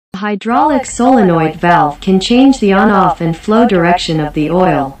hydraulic solenoid valve can change the on-off and flow direction of the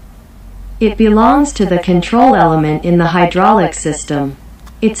oil. It belongs to the control element in the hydraulic system.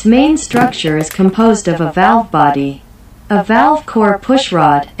 Its main structure is composed of a valve body, a valve core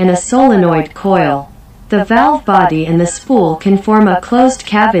pushrod, and a solenoid coil. The valve body and the spool can form a closed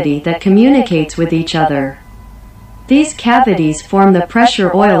cavity that communicates with each other. These cavities form the pressure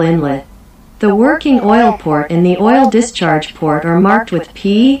oil inlet. The working oil port and the oil discharge port are marked with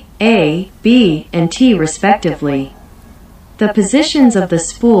P, A, B, and T respectively. The positions of the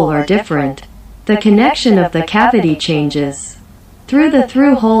spool are different. The connection of the cavity changes. Through the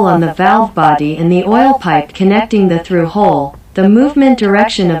through hole on the valve body and the oil pipe connecting the through hole, the movement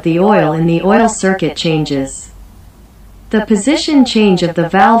direction of the oil in the oil circuit changes. The position change of the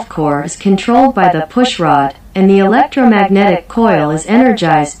valve core is controlled by the pushrod, and the electromagnetic coil is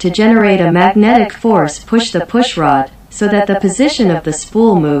energized to generate a magnetic force push the pushrod, so that the position of the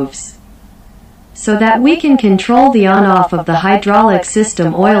spool moves. So that we can control the on-off of the hydraulic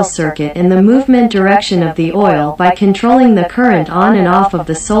system oil circuit and the movement direction of the oil by controlling the current on and off of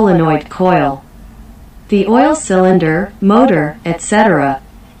the solenoid coil. The oil cylinder, motor, etc.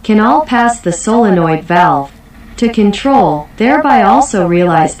 can all pass the solenoid valve to control, thereby also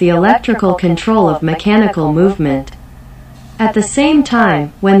realize the electrical control of mechanical movement. At the same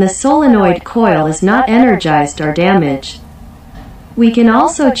time, when the solenoid coil is not energized or damaged, we can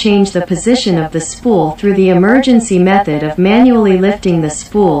also change the position of the spool through the emergency method of manually lifting the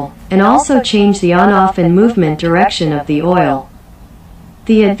spool, and also change the on-off and movement direction of the oil.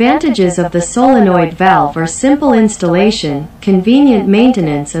 The advantages of the solenoid valve are simple installation, convenient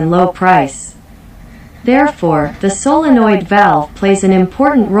maintenance, and low price. Therefore, the solenoid valve plays an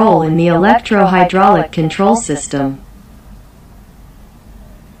important role in the electro-hydraulic control system.